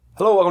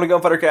Hello, welcome to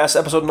Gunfighter Cast,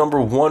 episode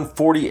number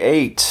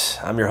 148.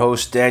 I'm your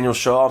host, Daniel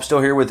Shaw. I'm still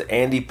here with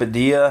Andy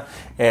Padilla,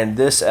 and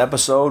this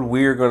episode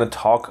we're going to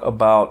talk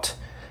about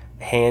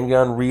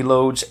handgun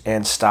reloads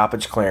and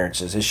stoppage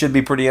clearances. It should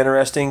be pretty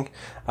interesting.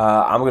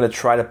 I'm going to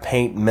try to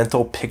paint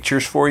mental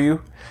pictures for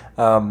you,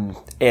 and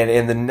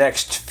in the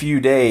next few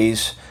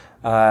days,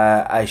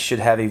 I should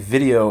have a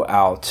video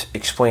out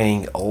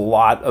explaining a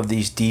lot of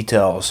these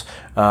details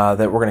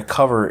that we're going to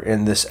cover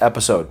in this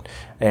episode,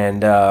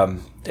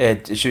 and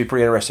it should be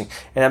pretty interesting.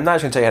 And I'm not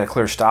just going to tell you how to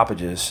clear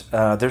stoppages.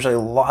 There's a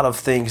lot of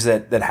things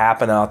that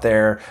happen out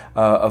there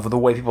of the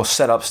way people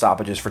set up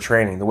stoppages for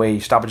training, the way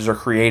stoppages are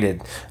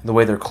created, the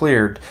way they're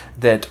cleared,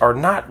 that are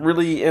not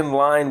really in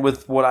line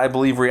with what I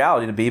believe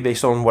reality to be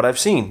based on what I've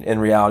seen in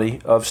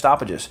reality of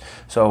stoppages.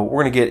 So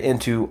we're going to get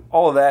into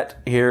all of that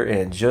here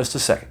in just a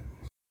second.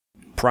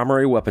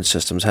 Primary Weapon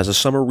Systems has a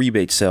summer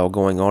rebate sale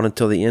going on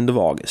until the end of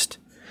August.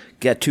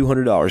 Get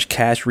 $200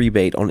 cash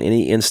rebate on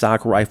any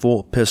in-stock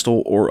rifle,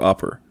 pistol, or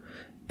upper.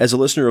 As a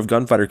listener of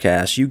Gunfighter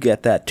Cast, you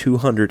get that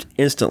 $200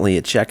 instantly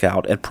at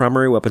checkout at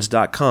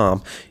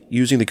primaryweapons.com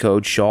using the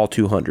code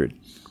SHAW200.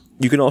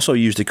 You can also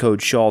use the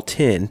code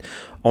SHAW10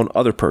 on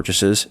other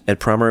purchases at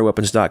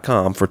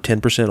primaryweapons.com for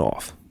 10%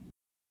 off.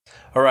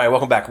 All right,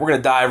 welcome back. We're going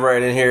to dive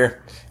right in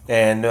here,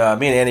 and me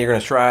and Andy are going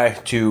to try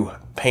to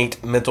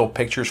paint mental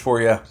pictures for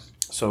you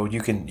so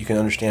you can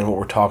understand what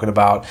we're talking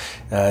about.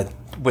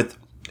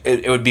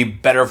 It would be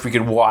better if we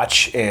could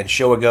watch and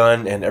show a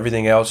gun and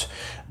everything else,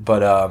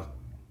 but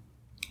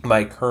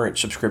my current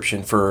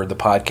subscription for the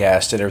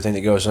podcast and everything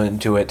that goes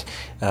into it,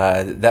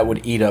 that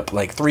would eat up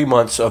like 3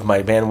 months of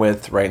my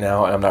bandwidth right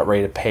now, and I'm not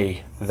ready to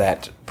pay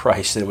that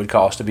price that it would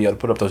cost to be able to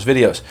put up those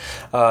videos.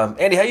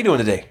 Andy, how you doing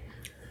today?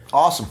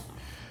 Awesome.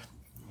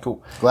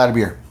 Cool. Glad to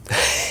be here.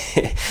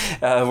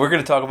 We're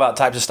going to talk about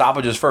types of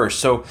stoppages first.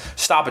 So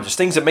stoppages,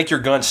 things that make your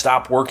gun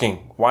stop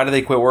working. Why do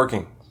they quit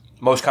working?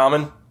 Most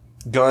common,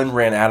 gun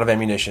ran out of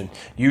ammunition.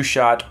 You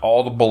shot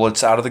all the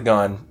bullets out of the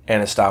gun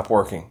and it stopped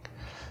working.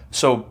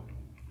 So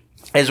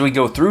as we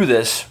go through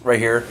this right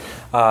here,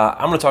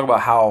 I'm going to talk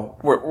about how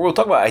we'll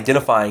talk about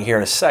identifying here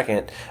in a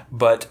second,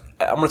 but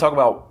I'm going to talk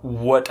about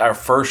what our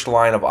first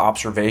line of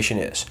observation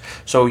is.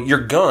 So your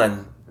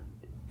gun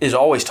is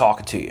always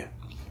talking to you,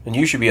 and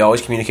you should be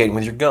always communicating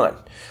with your gun.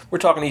 We're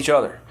talking to each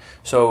other.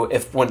 So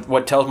when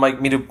I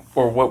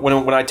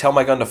tell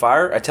my gun to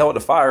fire, I tell it to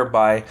fire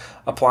by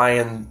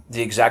applying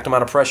the exact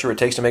amount of pressure it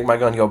takes to make my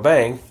gun go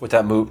bang with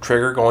that move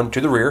trigger going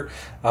to the rear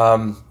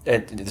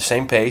at the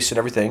same pace and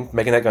everything,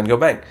 making that gun go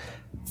bang.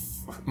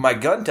 My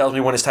gun tells me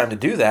when it's time to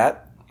do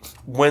that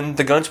when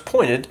the gun's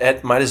pointed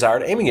at my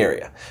desired aiming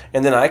area,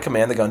 and then I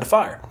command the gun to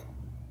fire.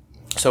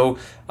 So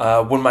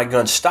when my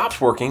gun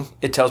stops working,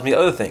 it tells me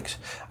other things.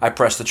 I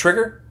press the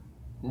trigger.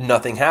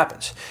 Nothing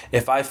happens.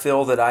 If I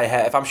feel that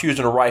if I'm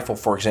using a rifle,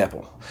 for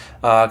example,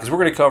 because we're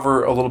going to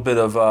cover a little bit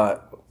of,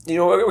 actually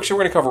we're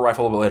going to cover a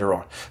rifle a little bit later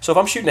on. So if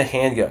I'm shooting a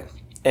handgun,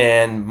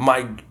 and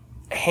my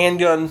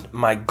handgun,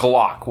 my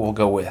Glock will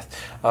go with,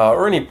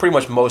 or pretty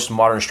much most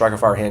modern striker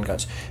fire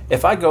handguns.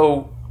 If I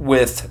go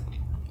with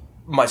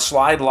my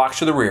slide locked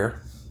to the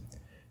rear,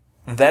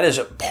 that is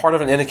part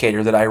of an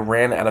indicator that I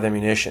ran out of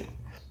ammunition.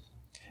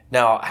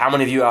 Now, how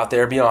many of you out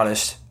there, be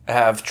honest,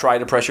 have tried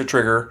to press your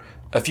trigger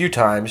a few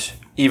times,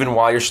 even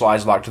while your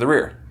slide's locked to the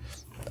rear?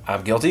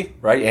 I'm guilty,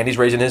 right? Andy's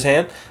raising his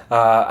hand.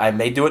 I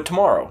may do it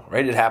tomorrow,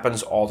 right? It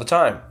happens all the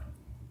time.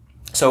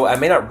 So I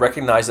may not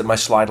recognize that my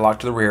slide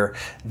locked to the rear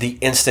the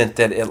instant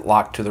that it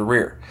locked to the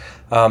rear.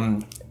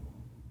 But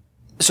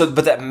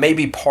that may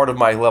be part of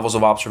my levels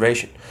of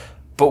observation.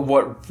 But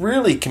what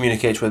really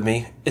communicates with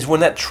me is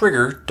when that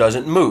trigger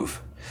doesn't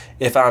move.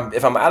 If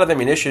I'm out of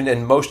ammunition,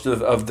 and most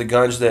of the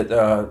guns that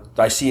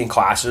I see in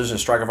classes and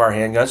striker fire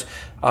handguns,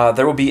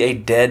 there will be a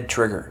dead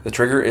trigger. The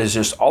trigger is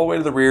just all the way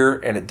to the rear,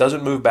 and it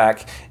doesn't move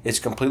back. It's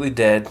completely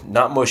dead,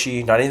 not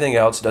mushy, not anything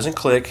else. It doesn't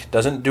click,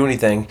 doesn't do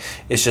anything.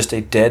 It's just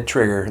a dead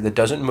trigger that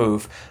doesn't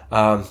move.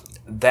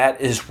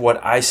 That is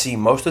what I see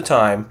most of the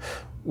time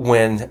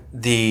when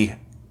the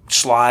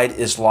slide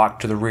is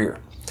locked to the rear.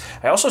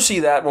 I also see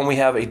that when we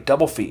have a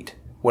double feed,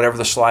 whenever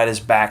the slide is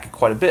back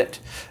quite a bit.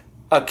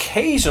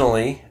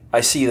 Occasionally, I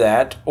see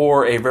that,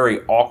 or a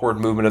very awkward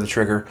movement of the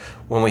trigger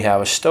when we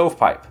have a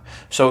stovepipe.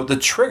 So the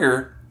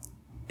trigger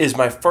is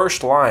my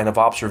first line of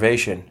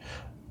observation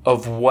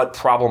of what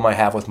problem I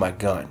have with my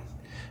gun.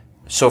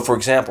 So for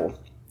example,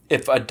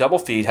 if a double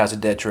feed has a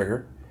dead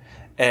trigger,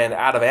 and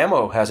out of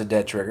ammo has a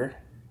dead trigger,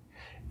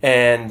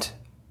 and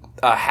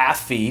a half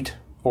feed,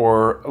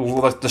 or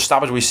the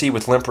stoppage we see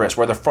with limp wrist,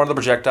 where the front of the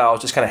projectile is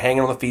just kind of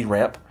hanging on the feed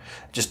ramp,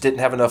 just didn't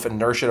have enough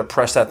inertia to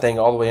press that thing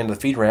all the way into the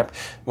feed ramp.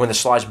 When the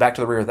slide's back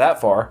to the rear that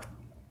far,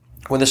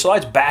 when the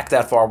slide's back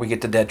that far, we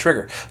get the dead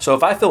trigger. So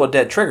if I feel a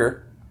dead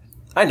trigger,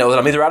 I know that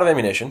I'm either out of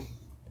ammunition,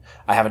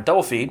 I have a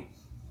double feed,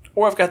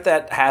 or I've got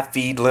that half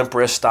feed, limp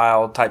wrist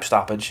style type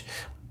stoppage,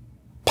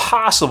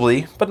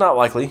 possibly, but not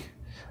likely,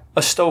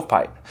 a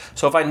stovepipe.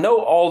 So if I know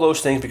all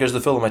those things because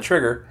of the feel of my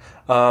trigger,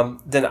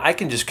 then I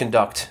can just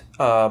conduct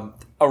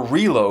a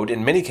reload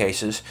in many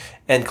cases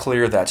and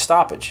clear that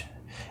stoppage.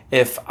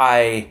 If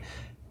I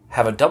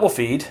have a double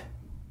feed,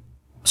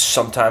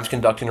 sometimes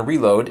conducting a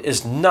reload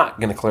is not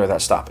going to clear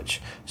that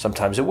stoppage.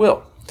 Sometimes it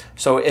will.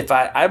 So if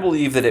I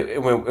believe that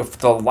if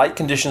the light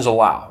conditions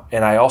allow,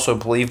 and I also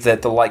believe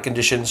that the light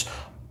conditions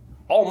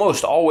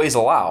almost always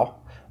allow,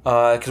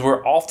 because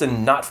we're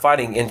often not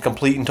fighting in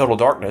complete and total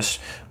darkness.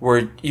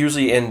 We're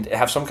usually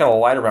have some kind of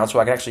light around so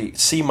I can actually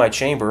see my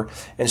chamber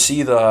and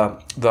see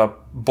the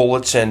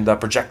bullets and the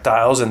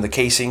projectiles and the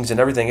casings and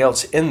everything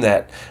else in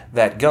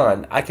that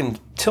gun. I can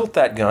tilt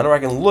that gun, or I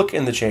can look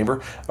in the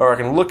chamber, or I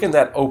can look in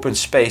that open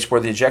space where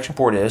the ejection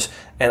port is,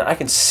 and I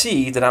can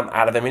see that I'm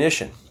out of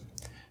ammunition.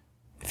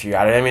 If you're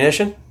out of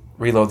ammunition,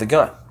 reload the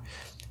gun.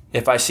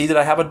 If I see that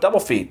I have a double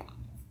feed,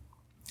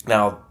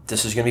 now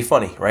this is going to be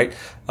funny, right?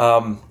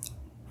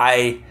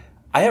 I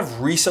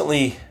have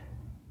recently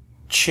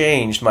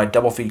changed my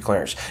double feed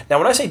clearance. Now,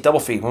 when I say double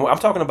feed, I'm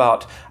talking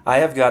about I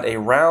have got a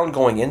round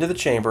going into the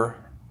chamber,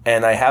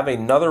 and I have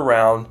another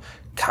round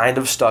kind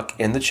of stuck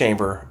in the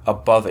chamber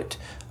above it,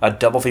 a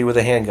double feed with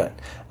a handgun.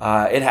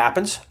 It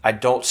happens. I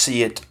don't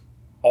see it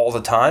all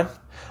the time.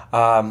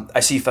 I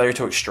see failure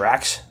to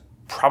extracts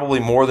probably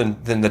more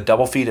than the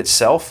double feed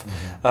itself,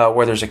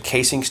 where there's a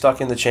casing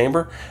stuck in the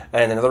chamber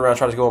and another round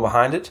tries to go in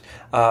behind it.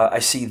 I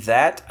see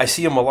that. I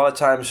see them a lot of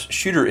times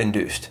shooter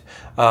induced,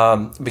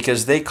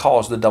 because they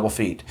cause the double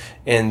feed.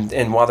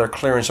 And while they're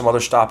clearing some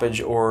other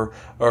stoppage or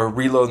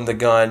reloading the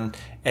gun,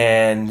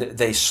 and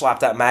they slap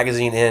that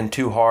magazine in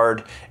too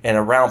hard and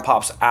a round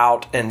pops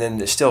out and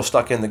then it's still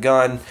stuck in the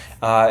gun,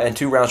 and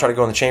two rounds try to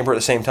go in the chamber at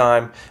the same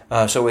time,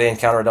 so they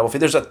encounter a double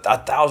feed. There's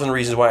a thousand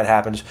reasons why it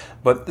happens,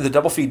 but the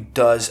double feed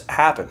does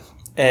happen.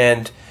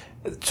 And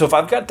so if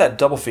I've got that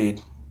double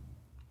feed,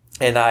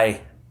 and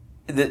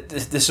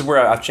this is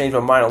where I've changed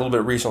my mind a little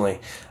bit recently.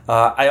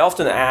 I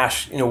often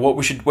ask,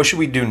 what should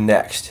we do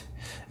next?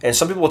 And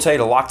some people will tell you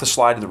to lock the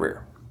slide to the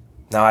rear.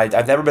 Now,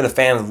 I've never been a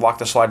fan of lock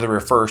the slide to the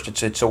rear first.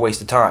 It's a waste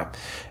of time.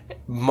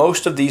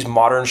 Most of these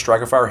modern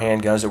striker-fire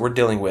handguns that we're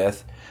dealing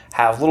with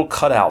have little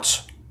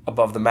cutouts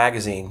above the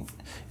magazine.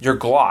 Your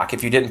Glock,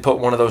 if you didn't put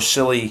one of those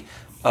silly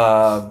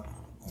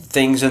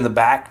things in the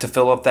back to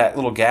fill up that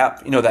little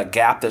gap, that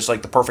gap that's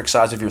like the perfect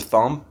size of your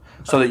thumb,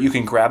 so that you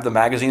can grab the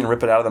magazine and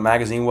rip it out of the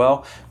magazine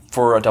well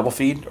for a double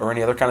feed or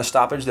any other kind of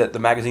stoppage that the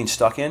magazine's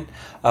stuck in.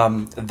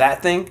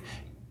 That thing,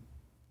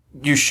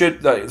 you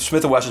should,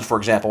 Smith & Wessons, for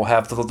example,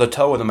 have the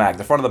toe of the mag.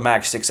 The front of the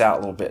mag sticks out a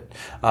little bit.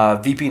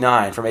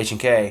 VP9 from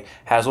H&K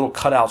has little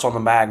cutouts on the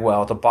mag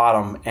well at the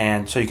bottom,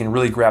 and so you can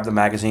really grab the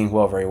magazine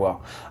well, very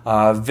well.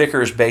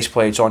 Vickers base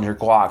plates on your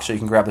Glock, so you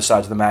can grab the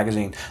sides of the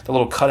magazine. The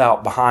little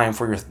cutout behind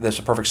that's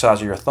the perfect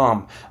size of your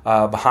thumb,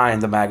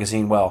 behind the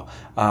magazine well,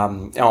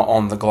 on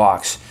the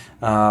Glocks.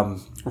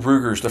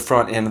 Ruger's, the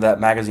front end of that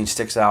magazine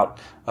sticks out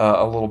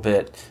a little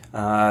bit.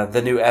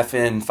 The new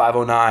FN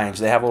 509s,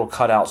 they have little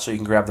cutouts so you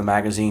can grab the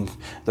magazine,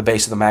 the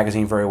base of the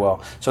magazine very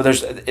well. So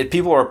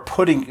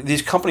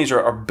these companies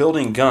are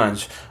building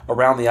guns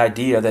around the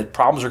idea that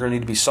problems are going to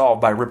need to be solved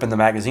by ripping the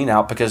magazine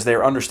out, because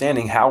they're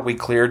understanding how we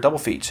clear double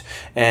feeds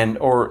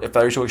or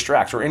failure to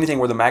extract or anything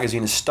where the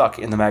magazine is stuck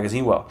in the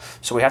magazine well.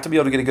 So we have to be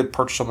able to get a good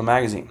purchase on the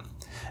magazine.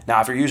 Now,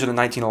 if you're using a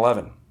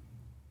 1911,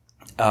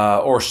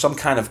 or some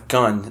kind of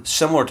gun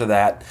similar to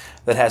that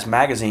has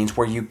magazines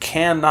where you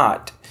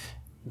cannot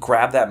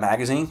grab that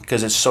magazine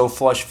because it's so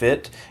flush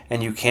fit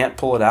and you can't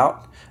pull it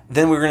out,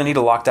 then we're going to need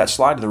to lock that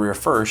slide to the rear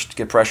first,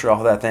 get pressure off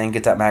of that thing,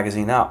 get that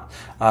magazine out.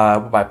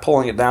 By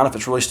pulling it down, if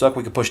it's really stuck,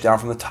 we can push down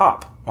from the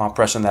top while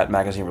pressing that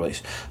magazine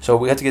release. So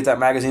we have to get that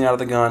magazine out of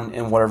the gun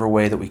in whatever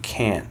way that we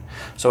can.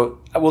 So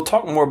we'll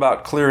talk more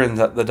about clearing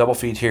the double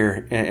feed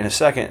here in a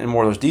second and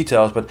more of those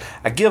details, but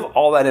I give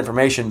all that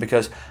information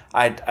because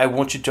I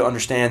want you to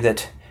understand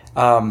that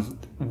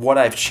what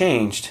I've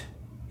changed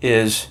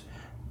is,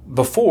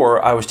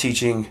 before I was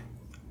teaching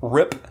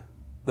rip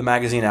the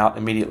magazine out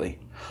immediately,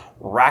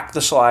 rack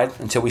the slide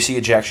until we see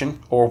ejection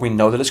or we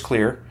know that it's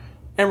clear,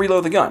 and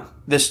reload the gun.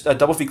 This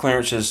double feed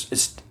clearance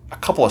is a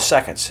couple of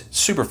seconds. It's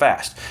super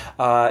fast.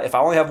 If I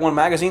only have one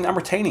magazine, I'm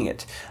retaining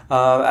it.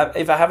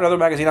 If I have another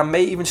magazine, I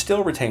may even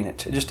still retain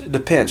it. It just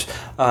depends.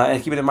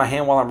 And keep it in my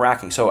hand while I'm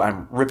racking. So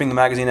I'm ripping the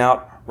magazine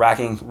out,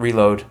 racking,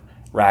 reload,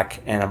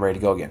 rack, and I'm ready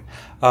to go again.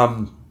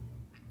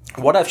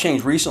 What I've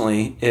changed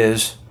recently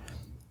is,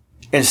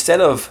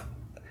 instead of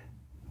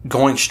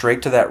going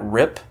straight to that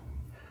rip,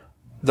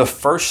 the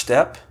first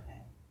step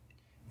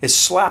is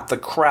slap the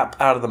crap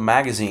out of the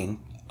magazine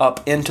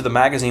up into the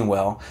magazine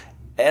well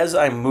as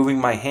I'm moving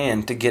my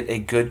hand to get a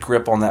good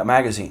grip on that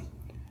magazine.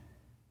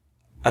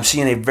 I'm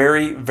seeing a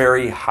very,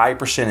 very high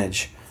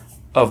percentage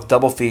of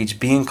double feeds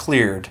being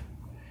cleared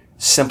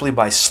simply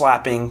by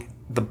slapping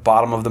the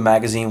bottom of the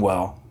magazine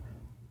well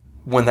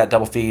when that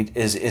double feed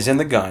is in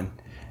the gun,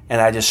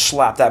 and I just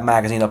slap that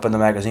magazine up in the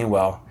magazine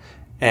well,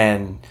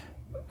 and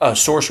a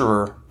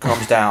sorcerer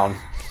comes down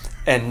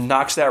and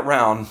knocks that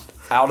round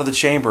out of the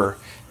chamber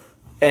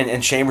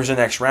and chambers the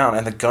next round,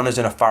 and the gun is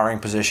in a firing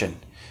position.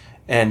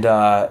 And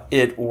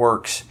it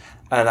works.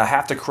 And I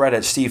have to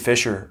credit Steve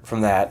Fisher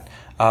from that.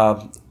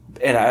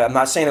 And I'm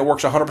not saying it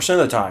works 100% of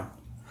the time.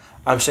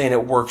 I'm saying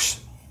it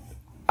works.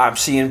 I'm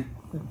seeing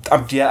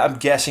I'm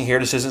guessing here.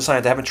 This isn't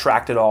science. I haven't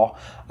tracked it all.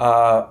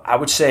 I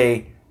would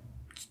say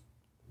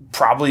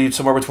probably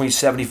somewhere between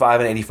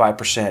 75 and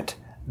 85%.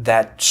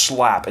 That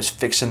slap is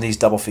fixing these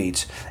double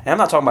feeds. And I'm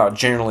not talking about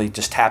generally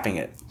just tapping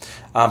it.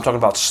 I'm talking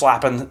about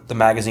slapping the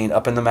magazine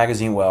up in the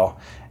magazine well.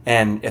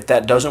 And if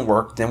that doesn't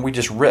work, then we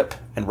just rip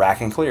and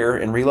rack and clear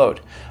and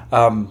reload.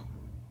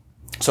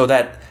 So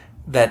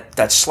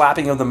that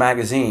slapping of the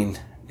magazine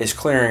is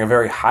clearing a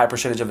very high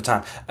percentage of the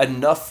time.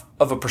 Enough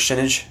of a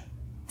percentage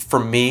for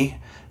me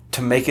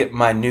to make it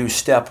my new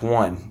step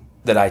one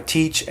that I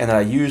teach and that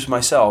I use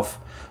myself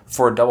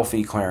for a double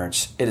feed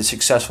clearance. It is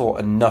successful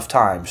enough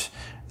times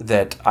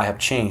that I have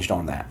changed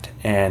on that,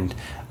 and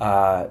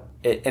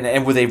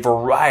with a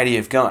variety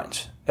of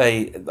guns.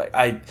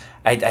 I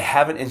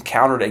haven't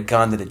encountered a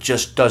gun that it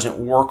just doesn't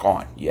work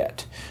on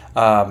yet.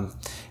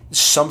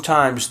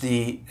 Sometimes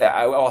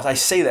I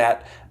say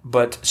that,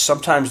 but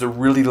sometimes the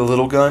really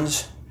little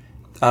guns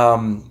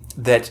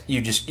that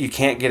you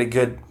can't get a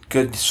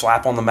good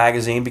slap on the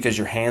magazine because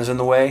your hand's in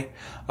the way,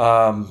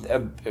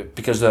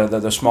 because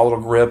the small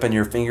little grip and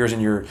your fingers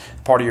and your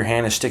part of your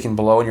hand is sticking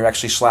below and you're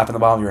actually slapping the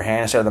bottom of your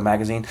hand instead of the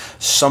magazine.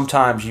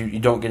 Sometimes you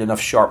don't get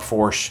enough sharp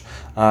force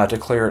to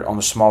clear it on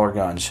the smaller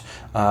guns.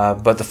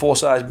 But the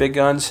full-size big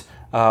guns,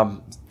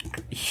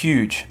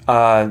 huge.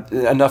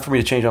 Enough for me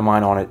to change my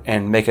mind on it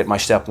and make it my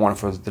step one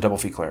for the double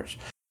feed clearance.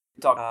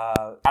 Talk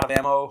out of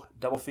ammo,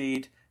 double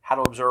feed, how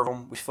to observe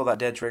them. We feel that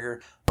dead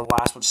trigger. The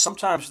last one,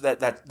 sometimes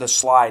that the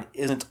slide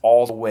isn't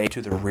all the way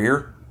to the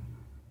rear,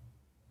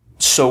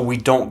 so we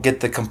don't get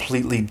the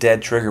completely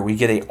dead trigger. We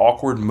get an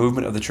awkward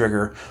movement of the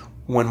trigger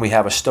when we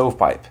have a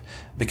stovepipe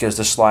because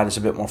the slide is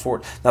a bit more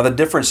forward. Now the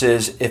difference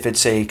is if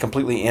it's a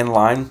completely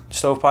inline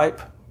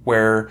stovepipe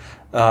where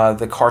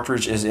the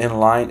cartridge is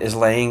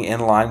laying in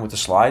line with the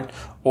slide,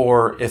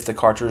 or if the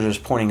cartridge is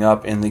pointing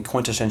up in the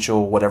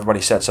quintessential what everybody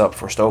sets up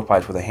for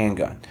stovepipes with a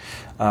handgun.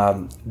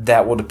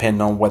 That will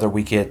depend on whether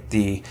we get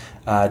the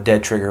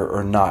dead trigger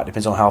or not.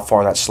 Depends on how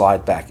far that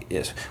slide back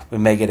is. We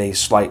may get a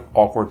slight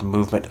awkward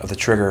movement of the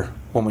trigger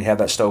when we have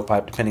that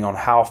stovepipe, depending on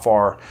how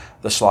far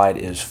the slide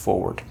is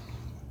forward.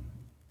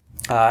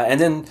 And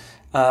then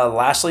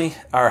lastly,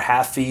 our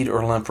half feed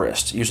or limp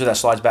wrist. Usually that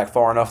slides back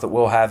far enough that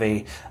we'll have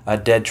a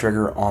dead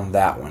trigger on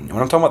that one. When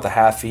I'm talking about the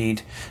half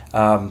feed,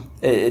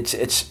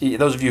 it's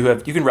those of you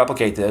you can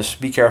replicate this.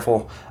 Be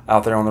careful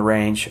out there on the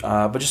range,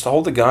 but just to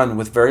hold the gun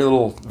with very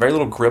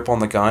little grip on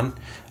the gun,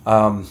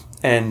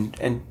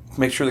 and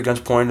make sure the gun's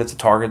pointed at the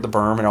target, the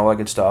berm, and all that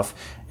good stuff,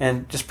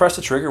 and just press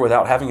the trigger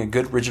without having a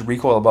good rigid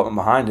recoil abutment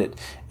behind it,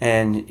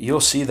 and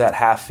you'll see that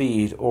half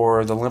feed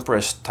or the limp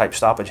wrist type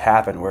stoppage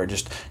happen where it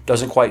just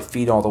doesn't quite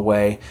feed all the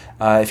way.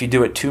 If you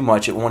do it too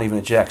much, it won't even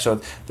eject. So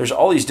there's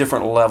all these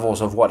different levels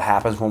of what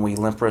happens when we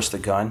limp wrist the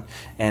gun,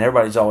 and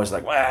everybody's always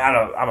like,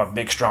 well, I'm a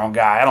big strong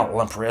guy, I don't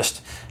limp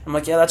wrist. I'm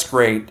like, yeah, that's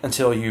great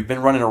until you've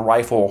been running a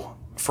rifle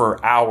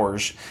for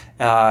hours.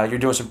 You're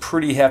doing some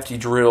pretty hefty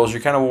drills.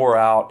 You're kind of wore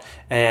out,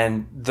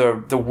 and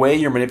the way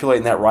you're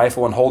manipulating that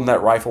rifle and holding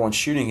that rifle and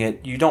shooting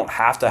it, you don't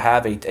have to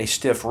have a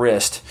stiff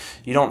wrist.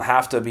 You don't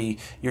have to be.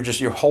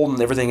 You're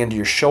holding everything into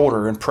your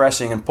shoulder and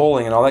pressing and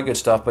pulling and all that good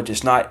stuff, but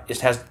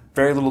it has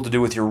very little to do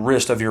with your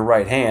wrist of your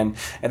right hand.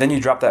 And then you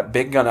drop that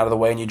big gun out of the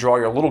way and you draw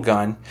your little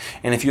gun.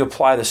 And if you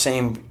apply the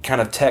same kind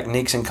of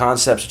techniques and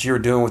concepts that you were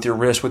doing with your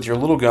wrist with your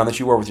little gun that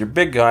you were with your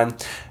big gun,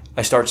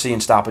 I start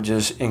seeing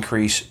stoppages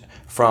increase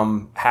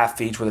from half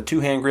feeds with a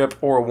two-hand grip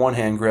or a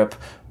one-hand grip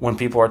when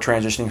people are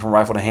transitioning from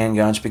rifle to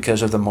handguns,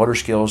 because of the motor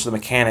skills, the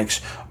mechanics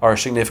are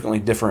significantly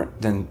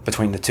different than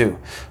between the two.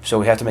 So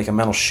we have to make a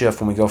mental shift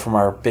when we go from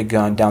our big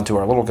gun down to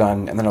our little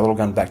gun, and then our little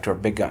gun back to our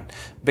big gun.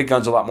 Big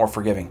gun's a lot more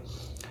forgiving.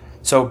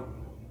 So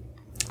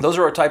those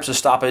are our types of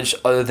stoppage,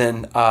 other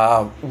than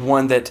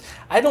one that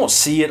I don't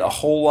see it a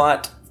whole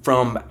lot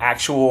from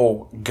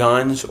actual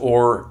guns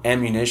or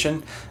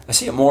ammunition. I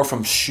see it more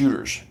from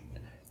shooters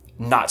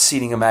not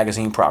seating a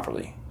magazine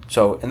properly.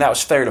 So, and that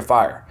was failure to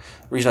fire.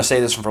 The reason I say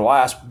this one for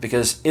last,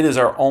 because it is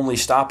our only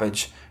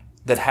stoppage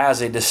that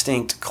has a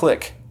distinct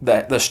click,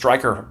 that the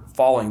striker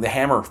falling, the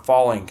hammer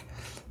falling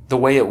the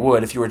way it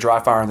would if you were dry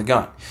firing the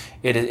gun.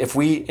 If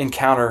we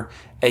encounter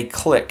a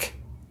click,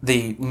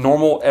 the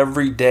normal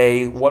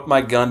everyday, what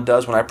my gun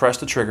does when I press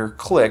the trigger,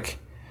 click,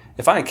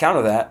 if I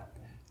encounter that,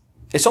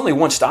 it's only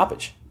one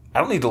stoppage. I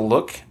don't need to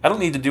look. I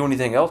don't need to do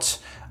anything else.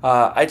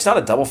 It's not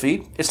a double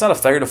feed. It's not a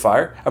failure to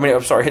fire. I mean,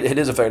 I'm sorry, it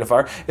is a failure to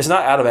fire. It's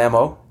not out of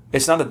ammo.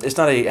 It's not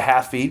a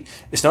half feed.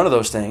 It's none of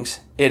those things.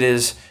 It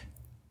is,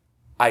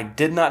 I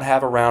did not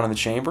have a round in the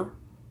chamber,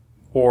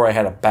 or I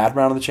had a bad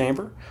round in the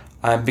chamber.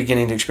 I'm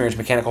beginning to experience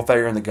mechanical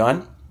failure in the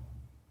gun.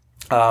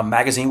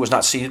 Magazine was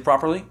not seated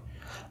properly.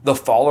 The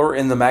faller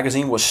in the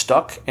magazine was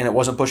stuck, and it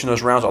wasn't pushing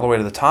those rounds all the way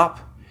to the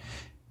top.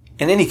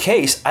 In any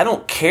case, I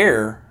don't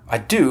care. I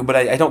do, but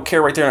I don't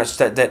care right there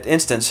in that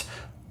instance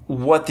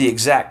what the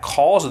exact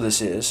cause of this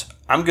is.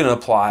 I'm going to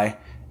apply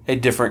a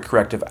different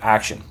corrective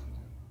action.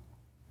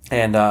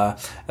 And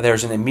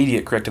there's an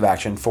immediate corrective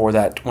action for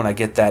that when I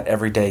get that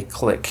everyday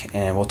click,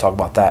 and we'll talk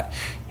about that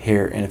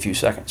here in a few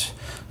seconds.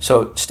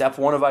 So step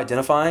one of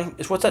identifying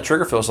is what that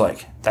trigger feels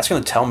like. That's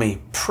going to tell me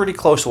pretty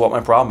close to what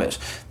my problem is.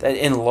 That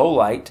in low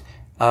light,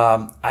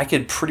 I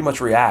could pretty much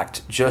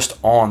react just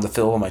on the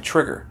feel of my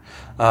trigger.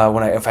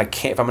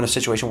 If I'm in a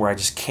situation where I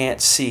just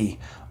can't see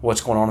what's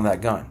going on in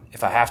that gun.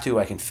 If I have to,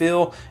 I can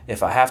feel.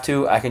 If I have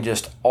to, I can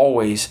just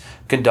always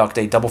conduct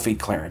a double feed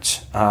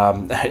clearance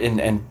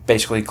and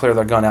basically clear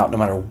the gun out no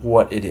matter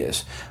what it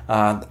is.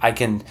 I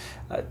can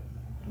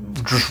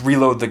just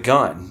reload the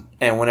gun.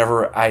 And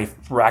whenever I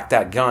rack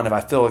that gun, if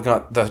I feel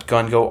the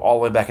gun go all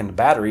the way back into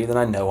battery, then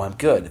I know I'm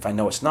good. If I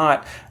know it's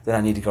not, then I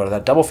need to go to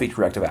that double feed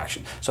corrective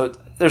action. So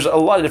there's a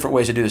lot of different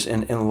ways to do this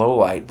in low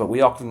light, but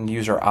we often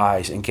use our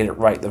eyes and get it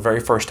right the very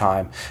first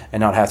time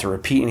and not have to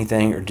repeat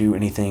anything or do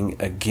anything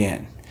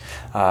again.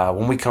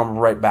 When we come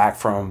right back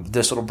from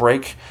this little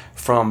break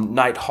from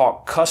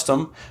Nighthawk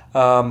Custom,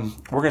 we're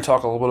going to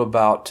talk a little bit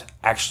about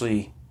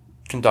actually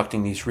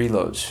conducting these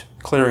reloads,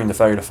 clearing the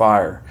failure to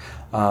fire,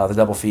 the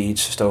double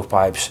feeds,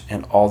 stovepipes,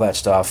 and all that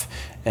stuff,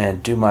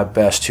 and do my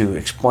best to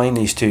explain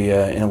these to you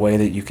in a way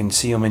that you can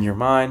see them in your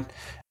mind.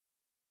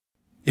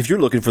 If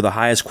you're looking for the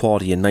highest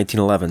quality in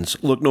 1911s,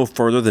 look no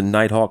further than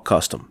Nighthawk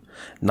Custom.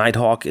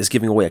 Nighthawk is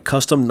giving away a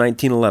custom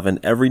 1911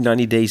 every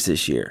 90 days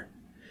this year.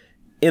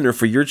 Enter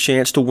for your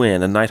chance to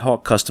win a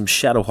Nighthawk Custom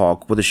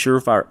Shadowhawk with a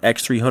Surefire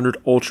X300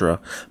 Ultra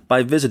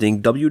by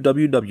visiting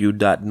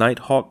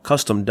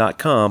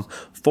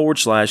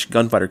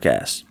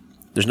www.nighthawkcustom.com/gunfightercast.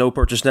 There's no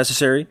purchase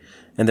necessary,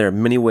 and there are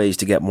many ways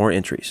to get more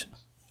entries.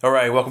 All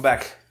right, welcome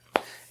back.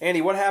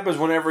 Andy, what happens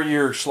whenever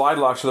your slide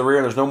locks to the rear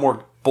and there's no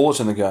more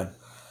bullets in the gun?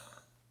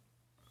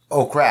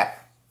 Oh,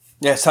 crap.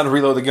 Yeah, it's time to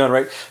reload the gun,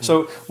 right?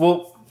 So,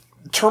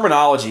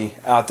 terminology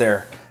out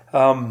there.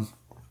 I'm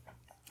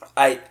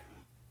going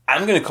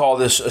to call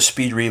this a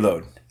speed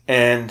reload.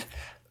 And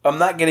I'm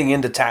not getting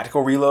into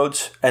tactical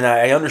reloads, and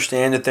I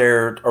understand that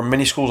there are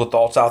many schools of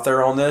thoughts out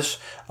there on this.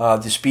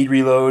 The speed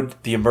reload,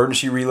 the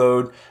emergency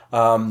reload,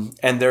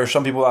 and there are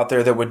some people out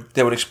there that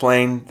would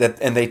explain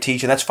that, and they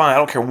teach, and that's fine. I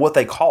don't care what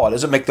they call it. It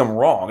doesn't make them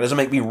wrong. It doesn't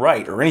make me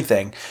right or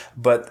anything.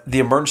 But the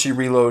emergency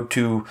reload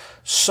to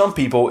some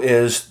people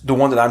is the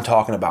one that I'm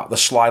talking about, the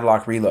slide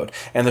lock reload.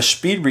 And the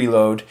speed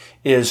reload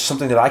is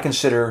something that I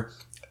consider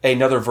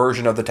another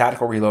version of the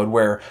tactical reload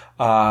where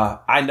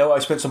I know I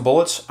spent some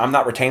bullets. I'm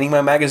not retaining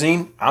my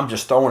magazine. I'm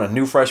just throwing a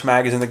new fresh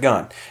mag in the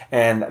gun.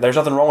 And there's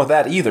nothing wrong with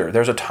that either.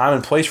 There's a time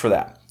and place for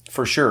that,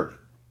 for sure.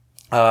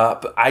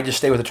 But I just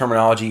stay with the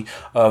terminology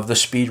of the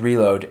speed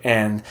reload,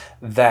 and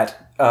that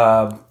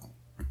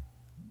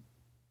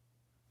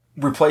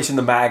replacing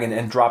the mag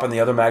and dropping the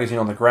other magazine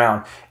on the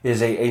ground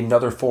is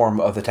another form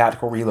of the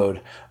tactical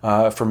reload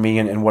for me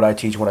and what I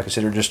teach, what I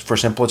consider just for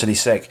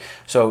simplicity's sake.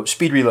 So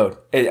speed reload,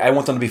 I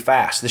want them to be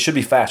fast. This should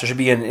be fast. There should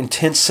be an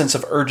intense sense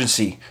of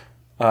urgency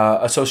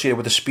associated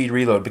with the speed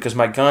reload because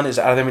my gun is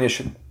out of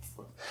ammunition.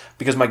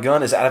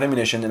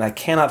 And I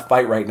cannot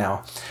fight right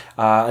now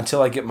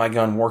until I get my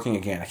gun working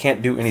again. I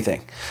can't do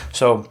anything.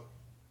 So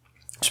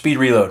speed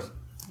reload,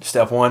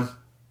 step one.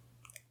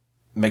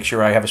 Make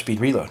sure I have a speed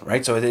reload,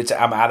 right? So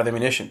I'm out of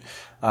ammunition.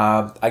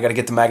 I got to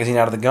get the magazine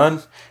out of the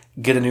gun,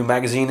 get a new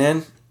magazine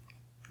in,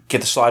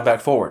 get the slide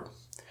back forward.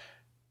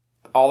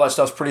 All that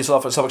stuff's pretty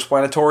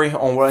self-explanatory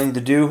on what I need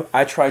to do.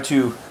 I try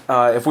to,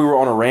 if we were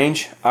on a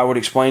range, I would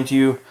explain to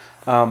you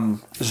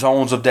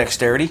zones of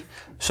dexterity.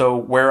 So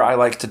where I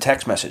like to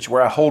text message,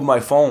 where I hold my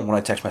phone when I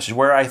text message,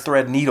 where I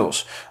thread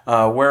needles,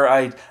 where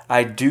I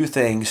do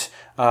things,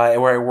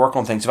 where I work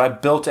on things. If I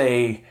built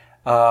a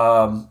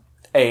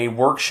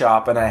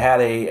workshop and I had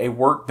a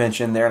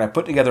workbench in there and I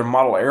put together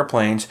model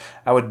airplanes,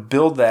 I would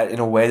build that in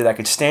a way that I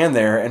could stand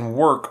there and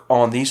work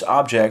on these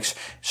objects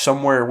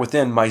somewhere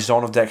within my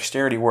zone of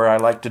dexterity where I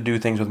like to do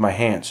things with my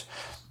hands.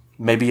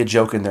 Maybe a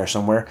joke in there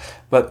somewhere,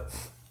 but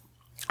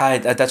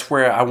that's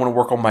where I want to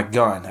work on my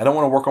gun. I don't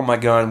want to work on my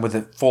gun with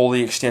it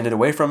fully extended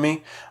away from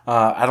me.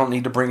 I don't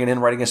need to bring it in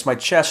right against my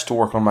chest to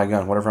work on my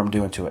gun, whatever I'm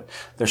doing to it.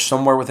 There's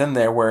somewhere within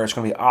there where it's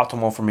going to be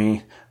optimal for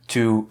me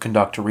to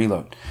conduct a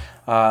reload.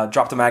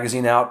 Drop the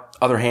magazine out,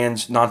 other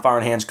hands,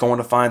 non-firing hands going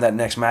to find that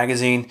next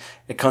magazine.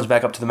 It comes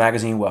back up to the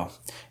magazine well.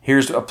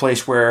 Here's a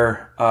place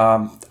where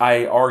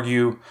I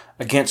argue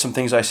against some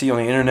things I see on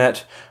the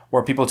internet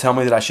where people tell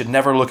me that I should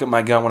never look at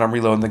my gun when I'm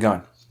reloading the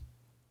gun.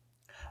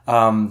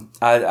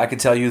 I can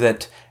tell you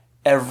that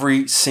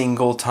every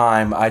single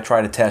time I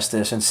try to test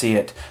this and see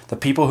it, the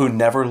people who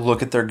never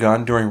look at their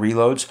gun during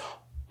reloads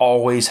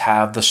always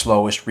have the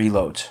slowest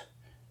reloads.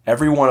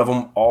 Every one of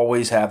them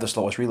always have the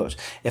slowest reloads.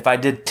 If I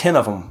did 10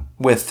 of them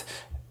with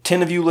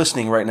 10 of you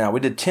listening right now, we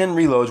did 10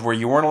 reloads where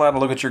you weren't allowed to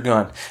look at your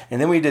gun. And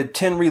then we did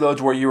 10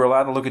 reloads where you were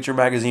allowed to look at your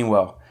magazine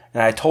well.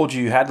 And I told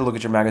you had to look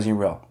at your magazine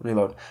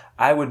reload.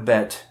 I would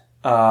bet,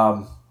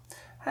 I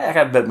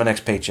got to bet my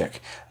next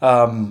paycheck,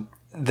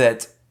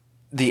 that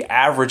the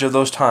average of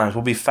those times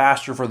will be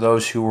faster for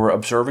those who were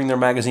observing their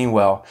magazine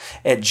well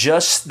at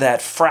just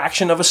that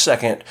fraction of a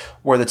second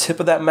where the tip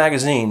of that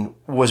magazine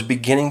was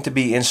beginning to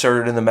be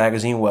inserted in the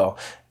magazine well.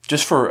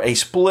 Just for a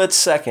split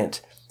second,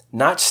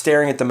 not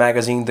staring at the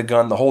magazine, the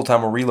gun, the whole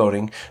time we're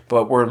reloading,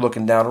 but we're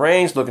looking down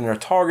range, looking at our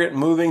target,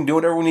 moving, doing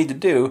whatever we need to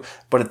do.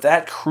 But at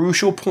that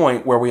crucial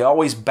point where we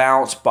always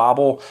bounce,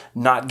 bobble,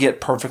 not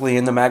get perfectly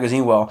in the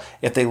magazine well,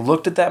 if they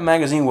looked at that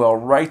magazine well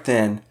right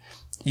then,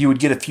 you would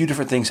get a few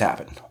different things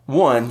happen.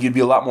 One, you'd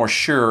be a lot more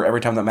sure every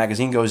time that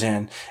magazine goes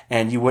in,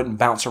 and you wouldn't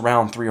bounce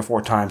around 3 or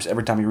 4 times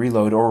every time you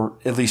reload, or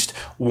at least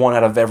 1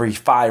 out of every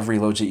 5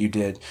 reloads that you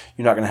did.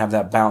 You're not going to have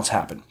that bounce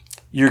happen.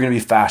 You're going to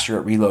be faster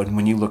at reloading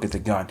when you look at the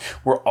gun.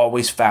 We're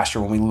always faster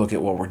when we look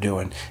at what we're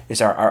doing. It's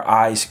our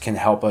eyes can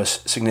help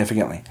us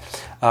significantly.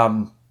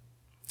 The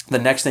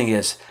next thing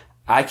is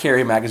I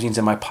carry magazines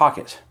in my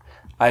pocket.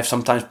 I've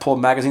sometimes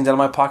pulled magazines out of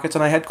my pockets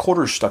and I had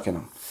quarters stuck in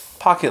them.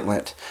 Pocket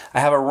lint. I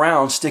have a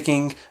round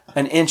sticking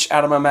an inch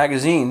out of my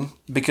magazine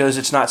because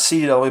it's not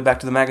seated all the way back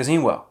to the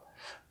magazine well.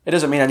 It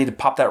doesn't mean I need to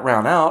pop that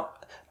round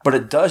out, but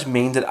it does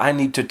mean that I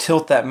need to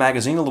tilt that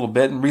magazine a little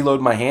bit and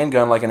reload my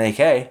handgun like an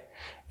AK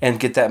and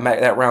get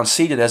that round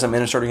seated as I'm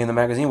inserting in the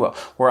magazine well,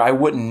 where I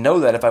wouldn't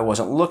know that if I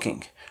wasn't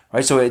looking.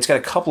 Right? So it's got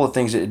a couple of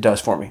things that it does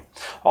for me.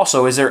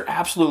 Also, is there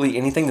absolutely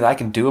anything that I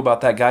can do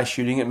about that guy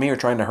shooting at me or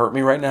trying to hurt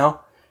me right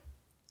now?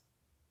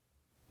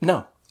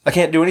 No. I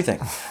can't do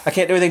anything. I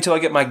can't do anything until I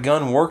get my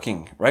gun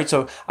working, right?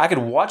 So I could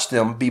watch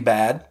them be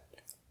bad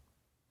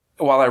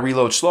while I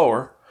reload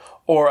slower,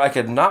 or I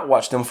could not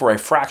watch them for a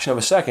fraction of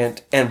a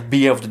second and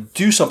be able to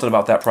do something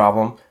about that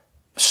problem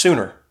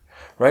sooner,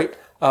 right?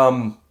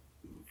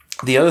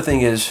 The other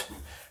thing is,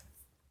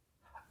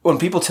 when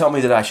people tell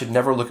me that I should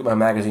never look at my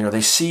magazine, or they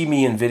see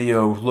me in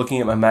video looking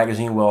at my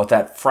magazine well at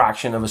that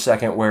fraction of a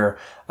second where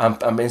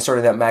I'm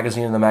inserting that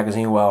magazine in the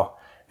magazine well,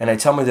 and they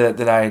tell me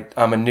that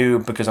I'm a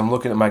noob because I'm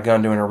looking at my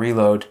gun doing a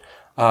reload,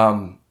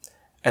 and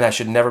I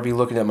should never be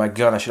looking at my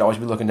gun. I should always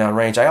be looking down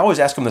range. I always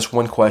ask them this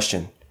one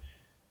question.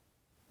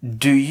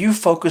 Do you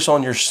focus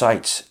on your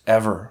sights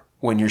ever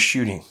when you're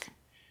shooting?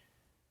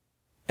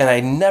 And I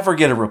never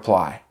get a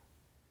reply.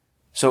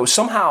 So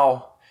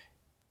somehow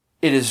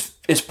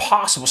it's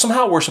possible.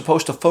 Somehow we're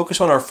supposed to focus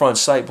on our front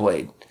sight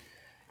blade,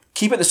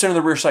 keep it in the center of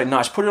the rear sight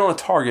notch, put it on a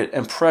target,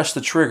 and press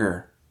the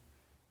trigger.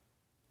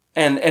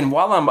 And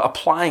while I'm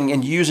applying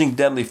and using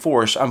deadly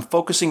force, I'm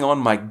focusing on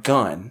my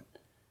gun,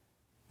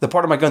 the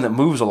part of my gun that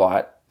moves a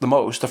lot, the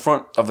most, the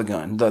front of the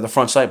gun, the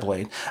front sight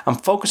blade. I'm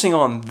focusing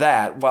on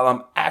that while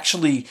I'm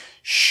actually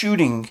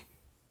shooting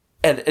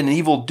at an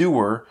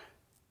evildoer,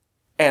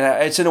 and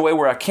it's in a way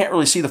where I can't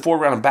really see the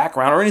foreground and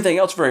background or anything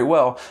else very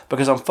well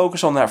because I'm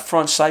focused on that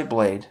front sight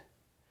blade.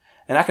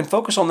 And I can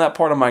focus on that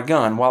part of my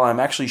gun while I'm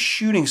actually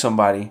shooting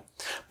somebody,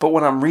 but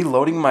when I'm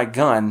reloading my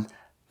gun,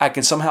 I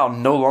can somehow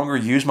no longer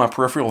use my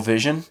peripheral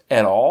vision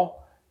at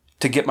all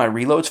to get my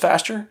reloads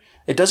faster.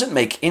 It doesn't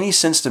make any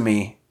sense to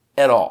me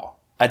at all.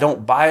 I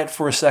don't buy it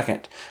for a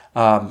second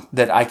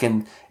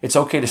that it's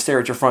okay to stare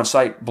at your front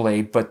sight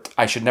blade, but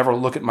I should never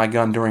look at my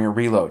gun during a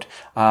reload.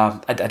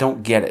 I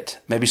don't get it.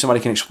 Maybe somebody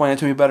can explain it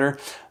to me better,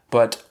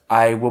 but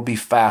I will be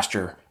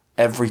faster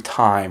every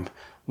time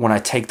when I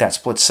take that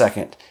split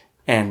second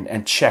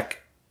and check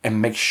and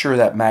make sure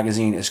that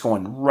magazine is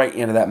going right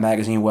into that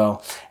magazine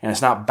well, and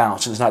it's not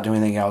bouncing, it's not doing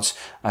anything else.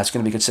 It's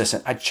going to be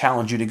consistent. I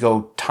challenge you to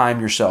go time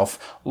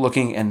yourself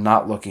looking and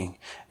not looking.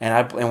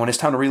 And when it's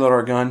time to reload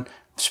our gun,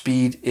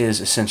 speed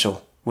is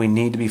essential. We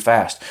need to be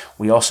fast.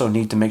 We also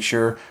need to make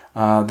sure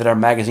that our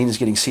magazine is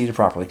getting seated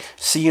properly.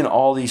 Seeing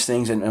all these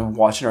things and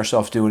watching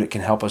ourselves do it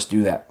can help us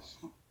do that.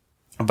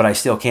 But I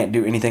still can't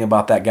do anything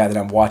about that guy that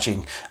I'm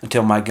watching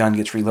until my gun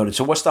gets reloaded.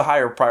 So what's the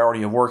higher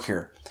priority of work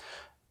here?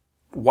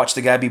 Watch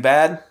the guy be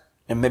bad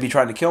and maybe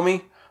trying to kill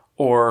me,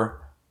 or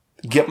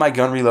get my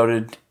gun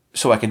reloaded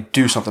so I can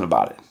do something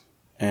about it.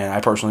 And I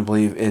personally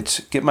believe it's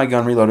get my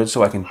gun reloaded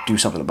so I can do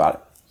something about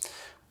it.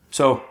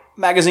 So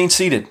magazine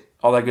seated,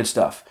 all that good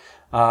stuff.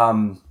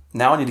 Now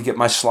I need to get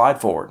my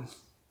slide forward.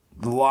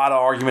 A lot of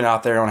argument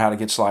out there on how to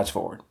get slides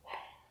forward.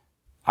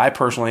 I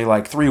personally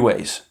like 3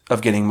 ways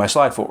of getting my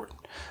slide forward.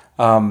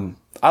 I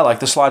like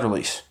the slide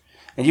release.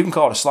 And you can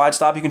call it a slide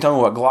stop. You can tell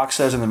me what Glock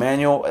says in the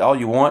manual, all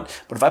you want.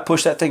 But if I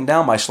push that thing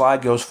down, my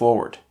slide goes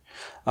forward.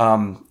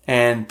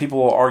 And people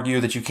will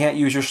argue that you can't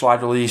use your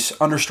slide release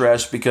under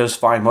stress because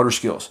fine motor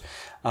skills.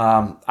 They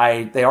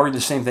argue the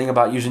same thing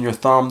about using your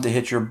thumb to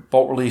hit your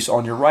bolt release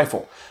on your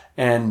rifle.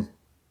 And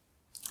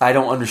I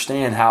don't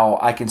understand how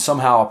I can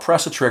somehow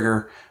press a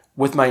trigger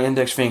with my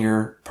index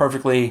finger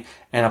perfectly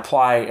and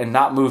apply and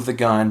not move the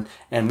gun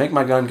and make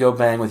my gun go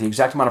bang with the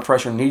exact amount of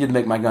pressure needed to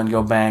make my gun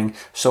go bang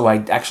so I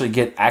actually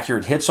get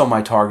accurate hits on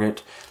my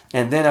target.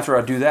 And then after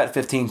I do that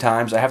 15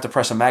 times, I have to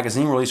press a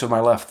magazine release with my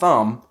left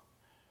thumb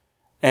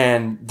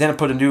and then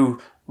put a new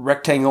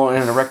rectangle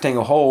in a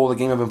rectangle hole, the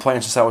game I've been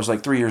playing since I was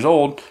like 3 years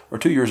old or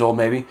 2 years old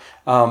maybe.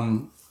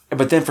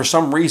 But then for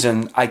some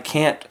reason, I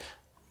can't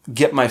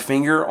get my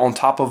finger on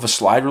top of a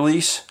slide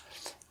release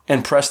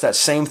and press that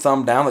same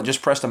thumb down that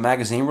just pressed a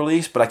magazine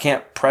release, but I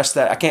can't press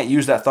that. I can't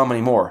use that thumb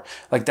anymore.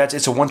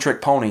 It's a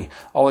one-trick pony.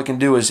 All it can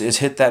do is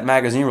hit that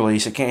magazine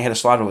release. It can't hit a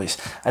slide release.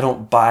 I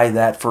don't buy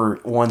that for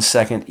 1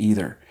 second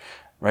either,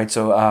 right?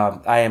 So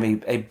I am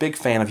a big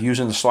fan of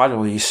using the slide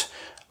release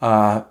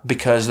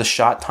because the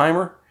shot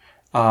timer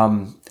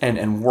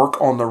and work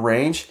on the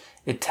range,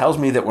 it tells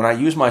me that when I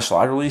use my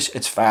slide release,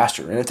 it's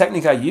faster. And the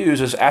technique I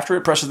use is after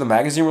it presses the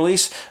magazine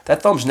release,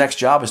 that thumb's next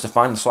job is to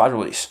find the slide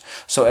release.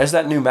 So as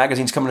that new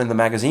magazine's coming in the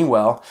magazine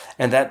well,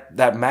 and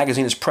that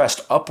magazine is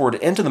pressed upward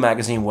into the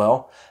magazine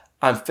well,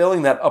 I'm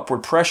feeling that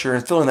upward pressure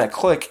and feeling that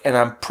click, and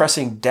I'm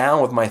pressing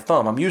down with my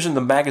thumb. I'm using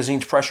the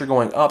magazine's pressure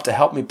going up to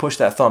help me push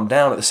that thumb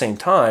down at the same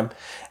time,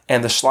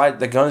 and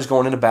the gun is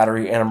going into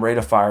battery, and I'm ready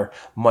to fire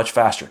much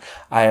faster.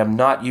 I am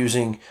not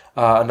using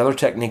another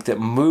technique that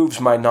moves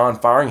my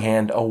non-firing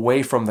hand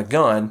away from the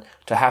gun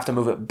to have to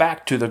move it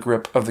back to the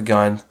grip of the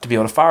gun to be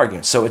able to fire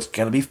again. So it's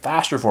going to be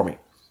faster for me.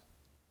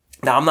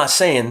 Now, I'm not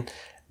saying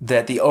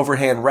that the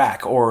overhand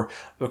rack or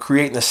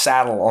creating the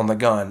saddle on the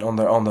gun, on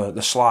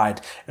the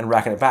slide and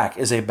racking it back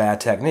is a bad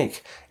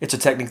technique. It's a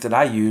technique that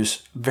I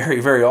use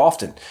very, very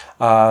often.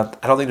 I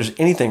don't think there's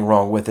anything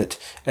wrong with it.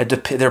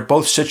 They're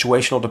both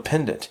situational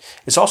dependent.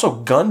 It's also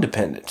gun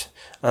dependent.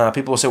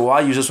 People will say, well,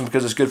 I use this one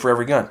because it's good for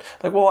every gun.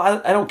 Like, well,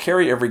 I don't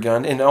carry every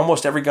gun, and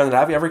almost every gun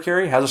that I've ever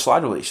carried has a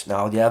slide release.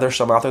 Now, yeah, there's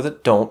some out there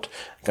that don't.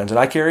 Guns that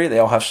I carry, they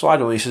all have slide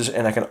releases,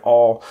 and I can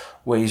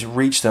always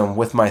reach them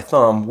with my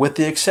thumb, with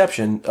the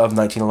exception of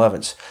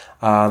 1911s.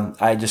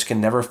 I just can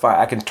never fire.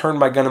 I can turn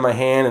my gun in my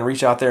hand and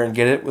reach out there and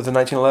get it with a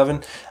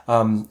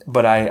 1911,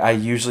 but I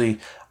usually,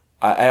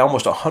 I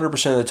almost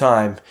 100% of the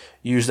time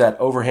use that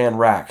overhand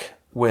rack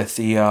with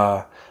the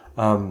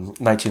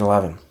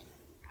 1911.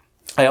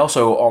 I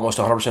also almost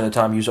 100% of the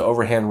time use an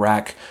overhand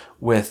rack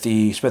with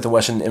the Smith &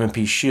 Wesson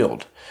M&P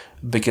Shield,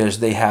 because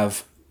they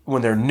have,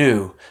 when they're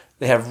new,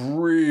 they have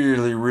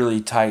really,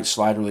 really tight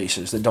slide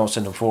releases that don't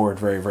send them forward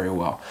very, very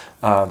well.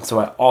 So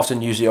I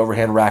often use the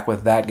overhand rack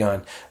with that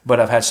gun, but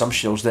I've had some